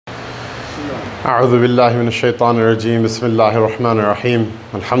أعوذ بالله من الشيطان الرجيم بسم الله الرحمن الرحيم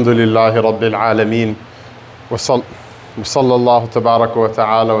الحمد لله رب العالمين وصلى الله تبارك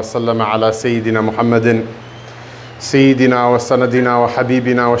وتعالى وسلم على سيدنا محمد سيدنا وسندنا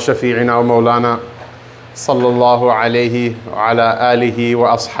وحبيبنا وشفيعنا ومولانا صلى الله عليه وعلى آله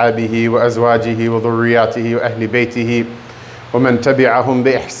وأصحابه وأزواجه وذرياته وأهل بيته ومن تبعهم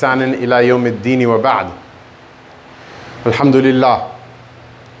بإحسان إلى يوم الدين وبعد. Alhamdulillah.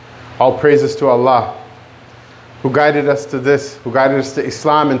 All praises to Allah, who guided us to this, who guided us to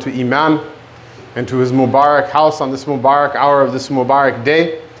Islam and to Iman, and to His Mubarak house on this Mubarak hour of this Mubarak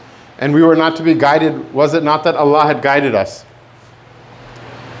day. And we were not to be guided, was it not that Allah had guided us?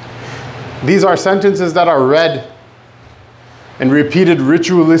 These are sentences that are read and repeated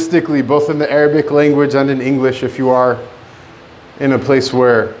ritualistically, both in the Arabic language and in English, if you are in a place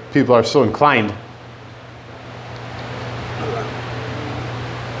where people are so inclined.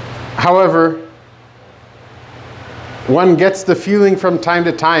 However, one gets the feeling from time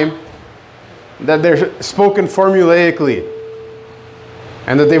to time that they're spoken formulaically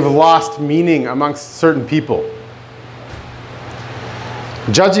and that they've lost meaning amongst certain people.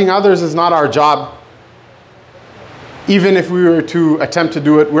 Judging others is not our job. Even if we were to attempt to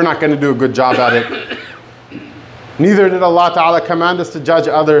do it, we're not going to do a good job at it. Neither did Allah Ta'ala command us to judge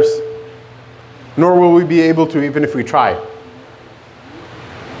others, nor will we be able to even if we try.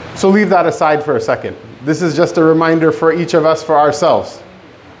 So leave that aside for a second. This is just a reminder for each of us, for ourselves.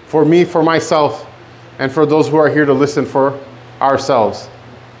 For me, for myself, and for those who are here to listen for ourselves.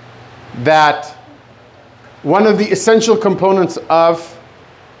 That one of the essential components of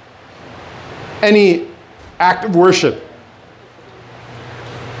any act of worship.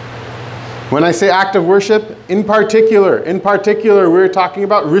 When I say act of worship, in particular, we're talking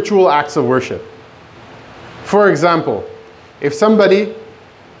about ritual acts of worship. For example, if somebody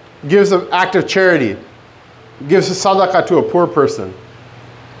gives an act of charity, gives a sadaqah to a poor person.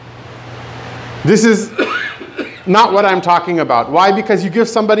 This is not what I'm talking about. Why? Because you give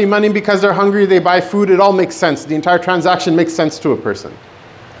somebody money because they're hungry, they buy food, it all makes sense. The entire transaction makes sense to a person.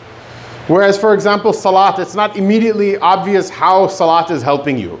 Whereas, for example, salat, it's not immediately obvious how salat is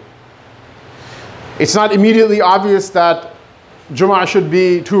helping you. It's not immediately obvious that Jum'ah should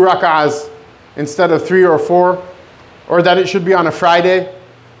be 2 rak'ahs instead of 3 or 4, or that it should be on a Friday,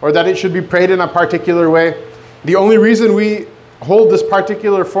 or that it should be prayed in a particular way. The only reason we hold this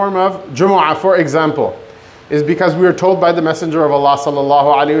particular form of Jumu'ah, for example, is because we are told by the Messenger of Allah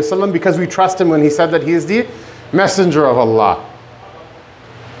sallallahu alaihi wasallam, because we trust him when he said that he is the Messenger of Allah.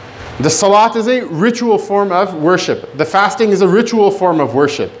 The salat is a ritual form of worship. The fasting is a ritual form of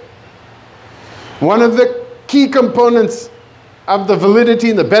worship. One of the key components of the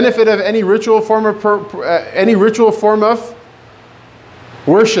validity and the benefit of any ritual form of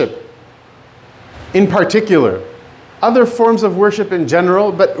worship in particular, other forms of worship in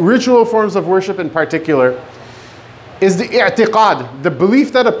general, but ritual forms of worship in particular, is the i'tiqad, the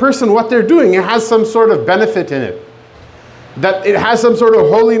belief that a person, what they're doing, it has some sort of benefit in it, that it has some sort of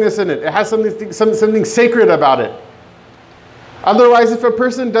holiness in it, it has something sacred about it. Otherwise, if a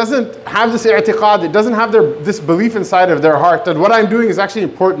person doesn't have this i'tiqad, it doesn't have this belief inside of their heart that what I'm doing is actually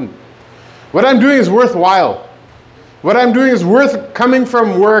important, what I'm doing is worthwhile, what I'm doing is worth coming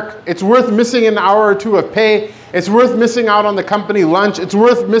from work, it's worth missing an hour or two of pay, it's worth missing out on the company lunch, it's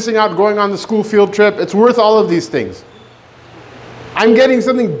worth missing out going on the school field trip, it's worth all of these things. I'm getting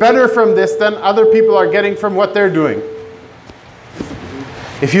something better from this than other people are getting from what they're doing.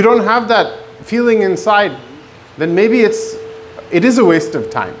 If you don't have that feeling inside, then maybe it is a waste of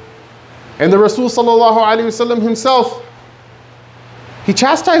time. And the Rasul sallallahu alaihi wasallam himself, he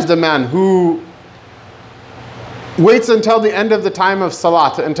chastised a man who waits until the end of the time of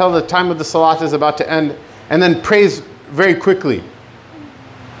salat, until the time of the salat is about to end, and then prays very quickly.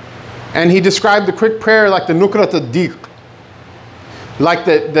 And he described the quick prayer like the nukrat al-diq, like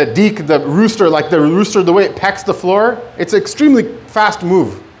the deek, the rooster, the way it pecks the floor. It's an extremely fast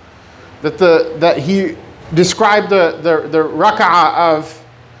move. That he described the raka'ah of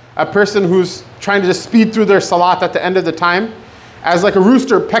a person who's trying to just speed through their salat at the end of the time as like a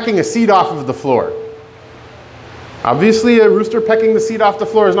rooster pecking a seed off of the floor. Obviously, a rooster pecking the seed off the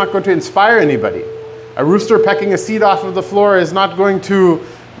floor is not going to inspire anybody. A rooster pecking a seed off of the floor is not going to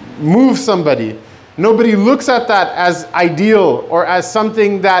move somebody. Nobody looks at that as ideal or as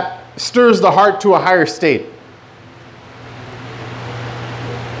something that stirs the heart to a higher state.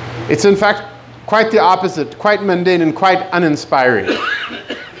 It's in fact quite the opposite, quite mundane and quite uninspiring.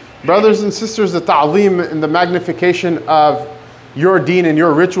 Brothers and sisters, the ta'aleem and the magnification of your deen and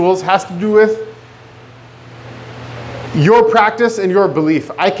your rituals has to do with your practice and your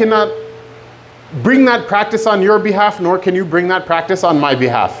belief. I cannot bring that practice on your behalf, nor can you bring that practice on my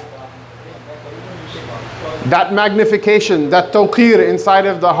behalf. That magnification, that tawqir inside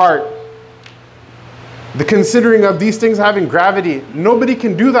of the heart, the considering of these things having gravity, nobody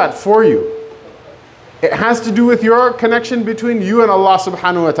can do that for you. It has to do with your connection between you and Allah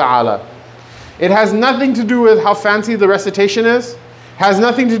subhanahu wa ta'ala. It has nothing to do with how fancy the recitation is, has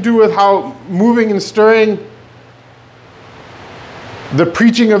nothing to do with how moving and stirring the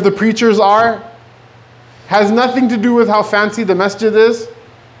preaching of the preachers are, has nothing to do with how fancy the masjid is.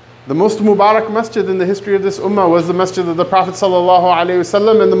 The most Mubarak masjid in the history of this ummah was the masjid of the Prophet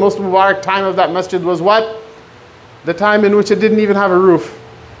ﷺ, and the most Mubarak time of that masjid was what? The time in which it didn't even have a roof.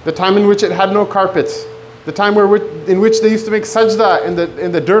 The time in which it had no carpets. The time in which they used to make sajda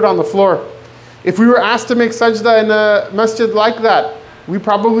in the dirt on the floor. If we were asked to make sajda in a masjid like that, we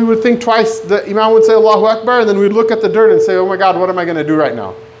probably would think twice. The Imam would say Allahu Akbar, and then we'd look at the dirt and say, oh my God, what am I going to do right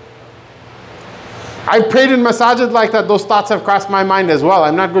now? I've prayed in masajid like that. Those thoughts have crossed my mind as well.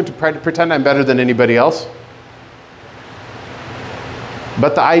 I'm not going to pretend I'm better than anybody else.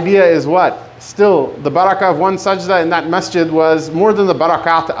 But the idea is what? Still, the barakah of one sajda in that masjid was more than the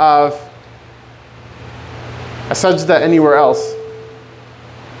barakat of a sajda anywhere else.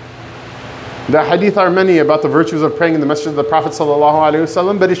 The hadith are many about the virtues of praying in the masjid of the Prophet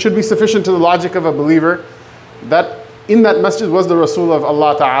ﷺ, but it should be sufficient to the logic of a believer that in that masjid was the Rasul of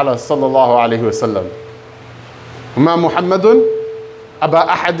Allah Ta'ala sallallahu alayhi wa sallam. وَمَا مُحَمَّدٌ أَبَا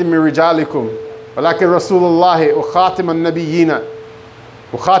أَحَدٍ مِّن رِجَالِكُمْ وَلَكِنْ رَسُولُ اللَّهِ وَخَاتِمَ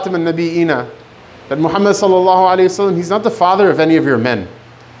النَّبِيِّينَ. That Muhammad sallallahu alayhi wa sallam, he's not the father of any of your men.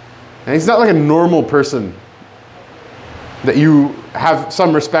 And he's not like a normal person that you have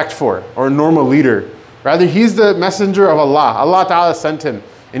some respect for, or a normal leader. Rather, he's the messenger of Allah. Allah Ta'ala sent him,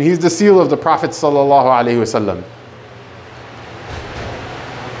 and he's the seal of the Prophet sallallahu alayhi wa sallam.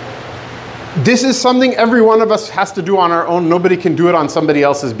 This is something every one of us has to do on our own. Nobody can do it on somebody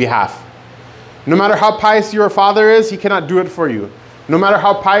else's behalf. No matter how pious your father is, he cannot do it for you. No matter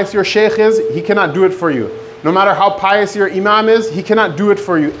how pious your sheikh is, he cannot do it for you. No matter how pious your imam is, he cannot do it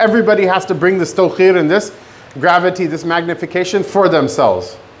for you. Everybody has to bring this tawqir and this gravity, this magnification for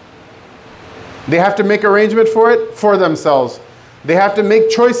themselves. They have to make arrangement for it for themselves. They have to make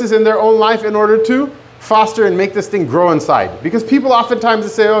choices in their own life in order to foster and make this thing grow inside. Because people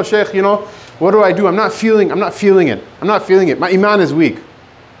oftentimes say, oh Shaykh, you know, what do I do? I'm not feeling it. I'm not feeling it. My iman is weak.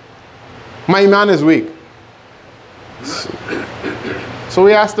 My iman is weak. So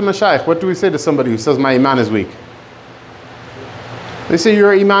we ask the mashayikh, what do we say to somebody who says my iman is weak? They say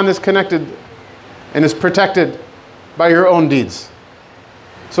your iman is connected and is protected by your own deeds.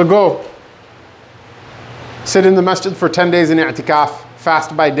 So go, sit in the masjid for 10 days in i'tikaf,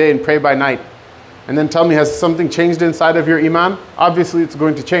 fast by day and pray by night. And then tell me, has something changed inside of your iman? Obviously it's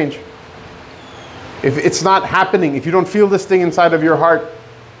going to change. If it's not happening, if you don't feel this thing inside of your heart,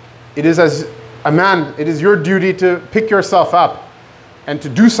 it is as a man, it is your duty to pick yourself up and to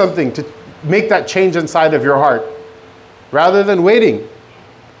do something to make that change inside of your heart, rather than waiting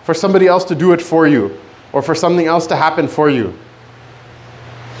for somebody else to do it for you, or for something else to happen for you.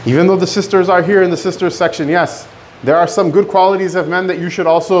 Even though the sisters are here in the sisters section, yes, there are some good qualities of men that you should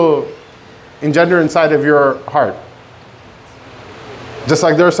also engender inside of your heart. Just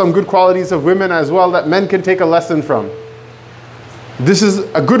like there are some good qualities of women as well that men can take a lesson from. This is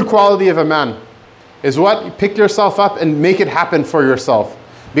a good quality of a man, is what? You pick yourself up and make it happen for yourself.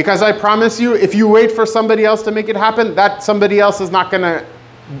 Because I promise you, if you wait for somebody else to make it happen, that somebody else is not going to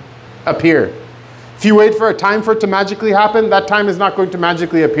appear. If you wait for a time for it to magically happen, that time is not going to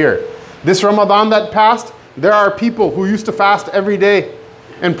magically appear. This Ramadan that passed, there are people who used to fast every day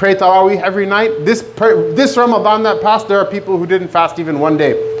and pray Taraweeh every night. This Ramadan that passed, there are people who didn't fast even one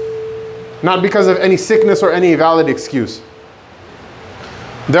day. Not because of any sickness or any valid excuse.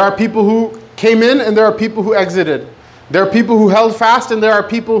 There are people who came in and there are people who exited. There are people who held fast and there are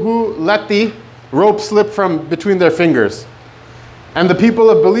people who let the rope slip from between their fingers. And the people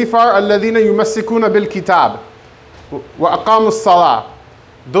of belief are الَّذِينَ يُمَسِّكُونَ بِالْكِتَابِ وَأَقَامُوا الصَّلَاةِ.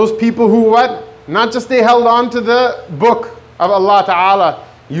 Those people who what? Not just they held on to the book of Allah Ta'ala,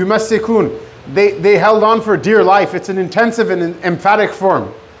 yumassikun. They held on for dear life. It's an intensive and an emphatic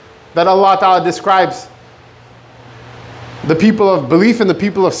form that Allah Ta'ala describes the people of belief and the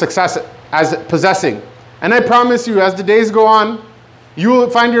people of success as possessing. And I promise you, as the days go on, you will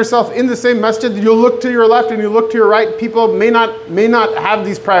find yourself in the same masjid. You'll look to your left and you look to your right. People may not have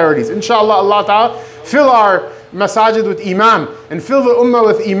these priorities. Inshallah, Allah Ta'ala fill our masajid with iman and fill the ummah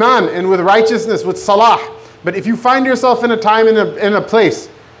with iman and with righteousness, with salah. But if you find yourself in a time, in a place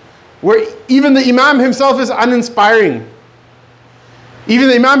where even the imam himself is uninspiring, Even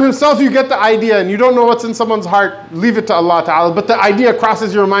the Imam himself, you get the idea and you don't know what's in someone's heart, leave it to Allah Ta'ala. But the idea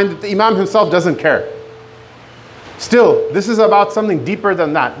crosses your mind that the Imam himself doesn't care. Still, this is about something deeper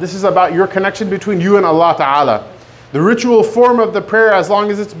than that. This is about your connection between you and Allah Ta'ala. The ritual form of the prayer, as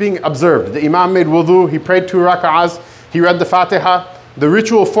long as it's being observed. The Imam made wudu, he prayed 2 rak'ahs, he read the Fatiha. The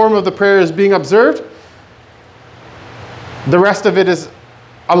ritual form of the prayer is being observed. The rest of it is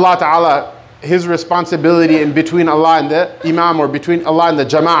Allah Ta'ala, His responsibility in between Allah and the Imam, or between Allah and the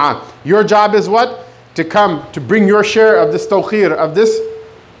Jama'ah. Your job is what? To come, to bring your share of this tawqir, of this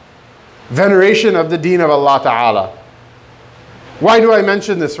veneration of the deen of Allah Ta'ala. Why do I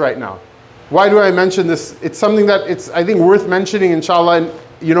mention this right now? Why do I mention this? It's something that it's, I think, worth mentioning, inshallah,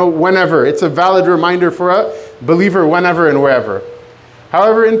 and, whenever. It's a valid reminder for a believer whenever and wherever.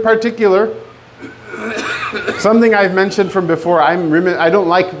 However, in particular, something I've mentioned from before, I don't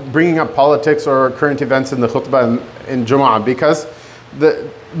like bringing up politics or current events in the khutbah in Jumu'ah, because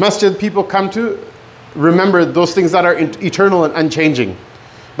the masjid people come to remember those things that are eternal and unchanging.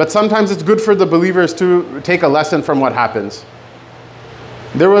 But sometimes it's good for the believers to take a lesson from what happens.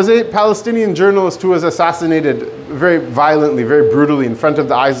 There was a Palestinian journalist who was assassinated very violently, very brutally in front of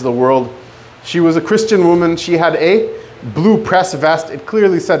the eyes of the world. She was a Christian woman. She had a blue press vest. It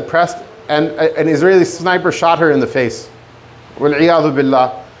clearly said pressed, and an Israeli sniper shot her in the face. Wal-'iyadhu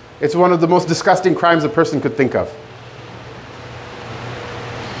billah. It's one of the most disgusting crimes a person could think of.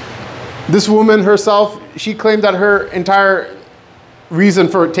 This woman herself, she claimed that her entire reason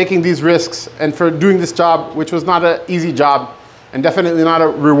for taking these risks and for doing this job, which was not an easy job, and definitely not a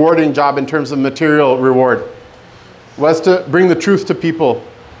rewarding job in terms of material reward, was to bring the truth to people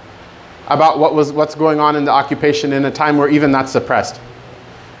about what's going on in the occupation in a time where even that's suppressed.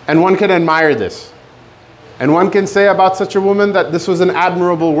 And one can admire this. And one can say about such a woman that this was an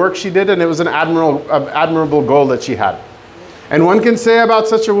admirable work she did, and it was an admirable goal that she had. And one can say about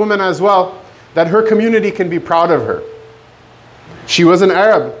such a woman as well that her community can be proud of her. She was an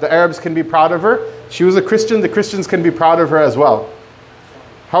Arab. The Arabs can be proud of her. She was a Christian. The Christians can be proud of her as well.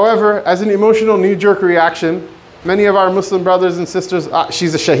 However, as an emotional knee-jerk reaction, many of our Muslim brothers and sisters,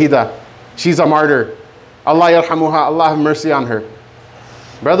 she's a shahida. She's a martyr. Allah yarhamuha, Allah have mercy on her.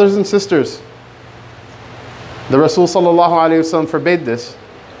 Brothers and sisters, the Rasul sallallahu alayhi wasallam forbade this.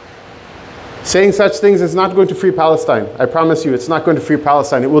 Saying such things is not going to free Palestine. I promise you, it's not going to free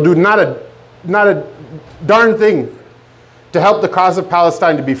Palestine. It will do not a darn thing to help the cause of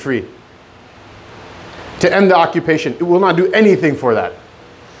Palestine to be free, to end the occupation. It will not do anything for that.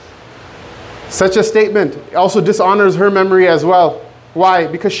 Such a statement also dishonors her memory as well. Why?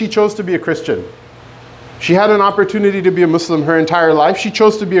 Because she chose to be a Christian. She had an opportunity to be a Muslim her entire life. She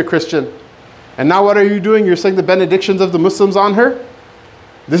chose to be a Christian. And now what are you doing? You're saying the benedictions of the Muslims on her?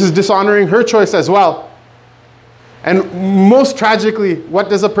 This is dishonoring her choice as well. And most tragically, what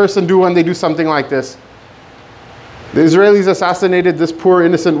does a person do when they do something like this? The Israelis assassinated this poor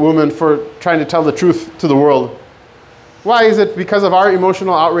innocent woman for trying to tell the truth to the world. Why is it because of our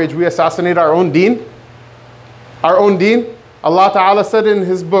emotional outrage we assassinate our own deen? Our own deen? Allah Ta'ala said in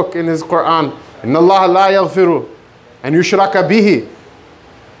His book, in His Quran, إِنَّ اللَّهَ لَا يَغْفِرُ أَنْ يُشْرَكَ بِهِ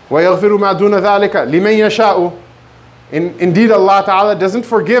وَيَغْفِرُ مَا دُونَ ذَلِكَ لِمَنْ يَشَاءُ. Indeed, Allah Ta'ala doesn't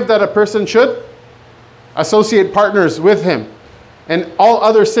forgive that a person should associate partners with Him. And all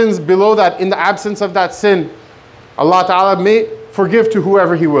other sins below that, in the absence of that sin, Allah Ta'ala may forgive to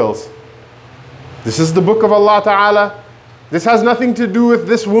whoever He wills. This is the book of Allah Ta'ala. This has nothing to do with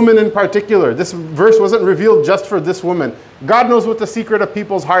this woman in particular. This verse wasn't revealed just for this woman. God knows what the secret of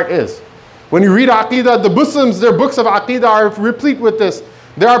people's heart is. When you read Aqidah, the Muslims, their books of Aqidah are replete with this.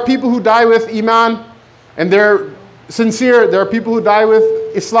 There are people who die with Iman and they're sincere. There are people who die with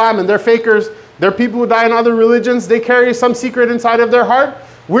Islam and they're fakers. There are people who die in other religions. They carry some secret inside of their heart.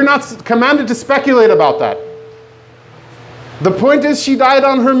 We're not commanded to speculate about that. The point is, she died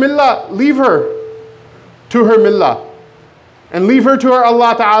on her millah. Leave her to her millah. And leave her to her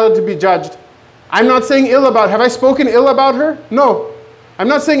Allah Ta'ala to be judged. I'm not saying ill about her. Have I spoken ill about her? No. I'm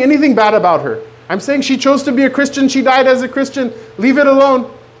not saying anything bad about her. I'm saying she chose to be a Christian. She died as a Christian. Leave it alone.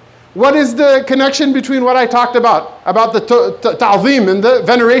 What is the connection between what I talked about the ta'zeem and the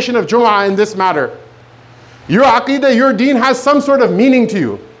veneration of Jumu'ah in this matter? Your aqidah, your deen has some sort of meaning to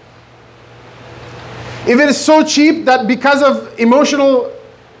you. If it is so cheap that because of emotional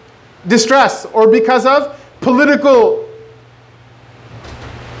distress or because of political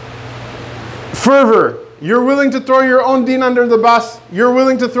fervor, you're willing to throw your own deen under the bus, you're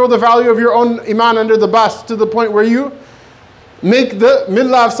willing to throw the value of your own iman under the bus to the point where you make the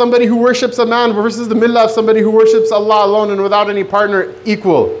millah of somebody who worships a man versus the millah of somebody who worships Allah alone and without any partner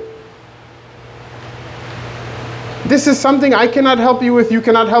equal. This is something I cannot help you with, you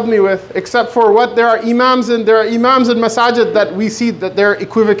cannot help me with, except for what there are imams and masajid that we see that they're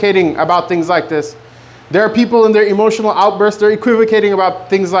equivocating about things like this. There are people in their emotional outbursts, they're equivocating about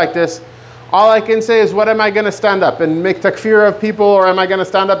things like this. All I can say is, what am I going to stand up and make takfir of people, or am I going to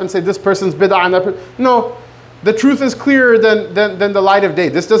stand up and say this person's bid'ah and that person? No, the truth is clearer than the light of day.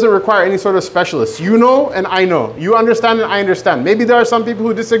 This doesn't require any sort of specialist. You know and I know. You understand and I understand. Maybe there are some people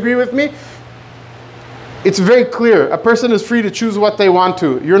who disagree with me. It's very clear. A person is free to choose what they want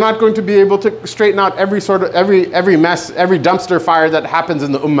to. You're not going to be able to straighten out every mess, every dumpster fire that happens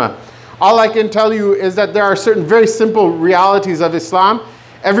in the ummah. All I can tell you is that there are certain very simple realities of Islam.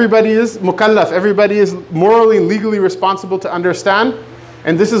 Everybody is mukallaf. Everybody is morally and legally responsible to understand.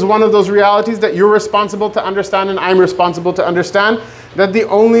 And this is one of those realities that you're responsible to understand and I'm responsible to understand. That the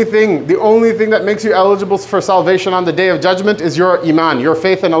only thing that makes you eligible for salvation on the Day of Judgment is your iman, your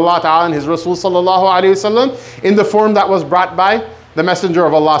faith in Allah Ta'ala and His Rasul Sallallahu Alaihi Wasallam in the form that was brought by the Messenger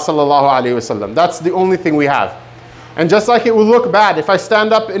of Allah Sallallahu Alaihi Wasallam. That's the only thing we have. And just like it will look bad, if I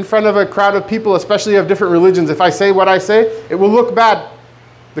stand up in front of a crowd of people, especially of different religions, if I say what I say, it will look bad.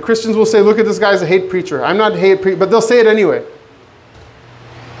 The Christians will say, look at this guy's a hate preacher. I'm not a hate preacher, but they'll say it anyway.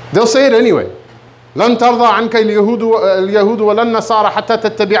 They'll say it anyway. لن ترضى عنك اليهود ولا النصارى حتى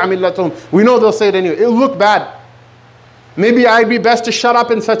تتبع ملتهم. We know they'll say it anyway. It'll look bad. Maybe I'd be best to shut up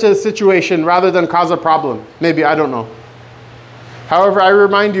in such a situation rather than cause a problem. Maybe, I don't know. However, I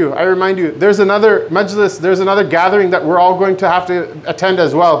remind you, there's another majlis, there's another gathering that we're all going to have to attend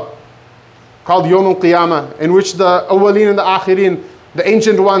as well, called Yawm al-Qiyamah, in which the awwaleen and the akhirin, the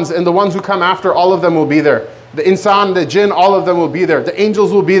ancient ones and the ones who come after, all of them will be there. The insan, the jinn, all of them will be there. The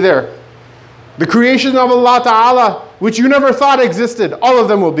angels will be there. The creation of Allah Ta'ala, which you never thought existed, all of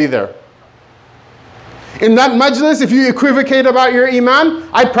them will be there. In that majlis, if you equivocate about your iman,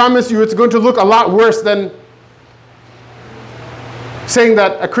 I promise you it's going to look a lot worse than saying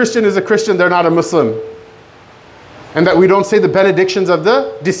that a Christian is a Christian, they're not a Muslim. And that we don't say the benedictions of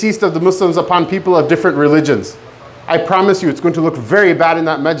the deceased of the Muslims upon people of different religions. I promise you it's going to look very bad in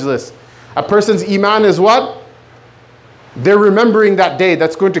that majlis. A person's iman is what? They're remembering that day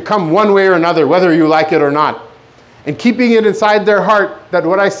that's going to come one way or another, whether you like it or not. And keeping it inside their heart that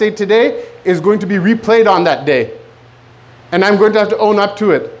what I say today is going to be replayed on that day. And I'm going to have to own up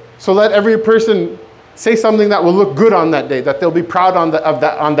to it. So let every person say something that will look good on that day, that they'll be proud on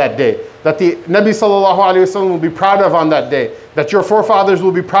that day. That the Nabi Sallallahu Alaihi Wasallam will be proud of on that day. That your forefathers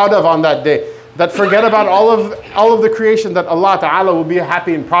will be proud of on that day. That forget about all of the creation that Allah Ta'ala will be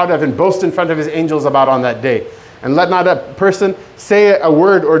happy and proud of and boast in front of His angels about on that day. And let not a person say a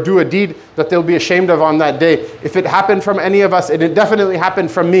word or do a deed that they'll be ashamed of on that day. If it happened from any of us, and it definitely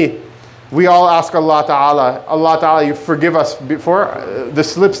happened from me, we all ask Allah Ta'ala, you forgive us for the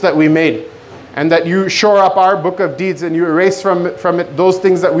slips that we made. And that you shore up our book of deeds and you erase from it those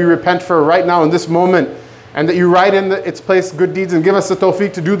things that we repent for right now in this moment. And that you write in its place good deeds and give us the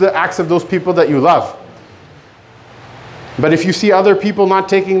tawfiq to do the acts of those people that you love. But if you see other people not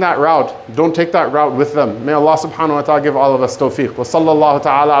taking that route, don't take that route with them. May Allah subhanahu wa ta'ala give all of us tawfiq. Wa sallallahu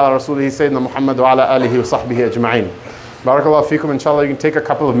ta'ala ala rasulihi sayyidina Muhammad wa ala alihi wa sahbihi ajma'in. Barakallahu feekum. Inshallah you can take a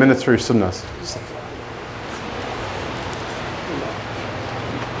couple of minutes for your sunnahs.